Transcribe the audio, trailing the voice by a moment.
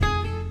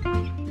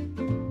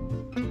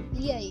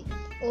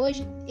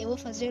Hoje eu vou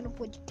fazer um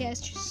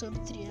podcast sobre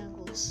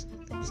triângulos.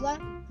 Vamos lá?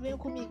 Venham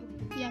comigo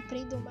e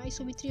aprendam mais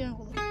sobre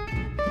triângulo.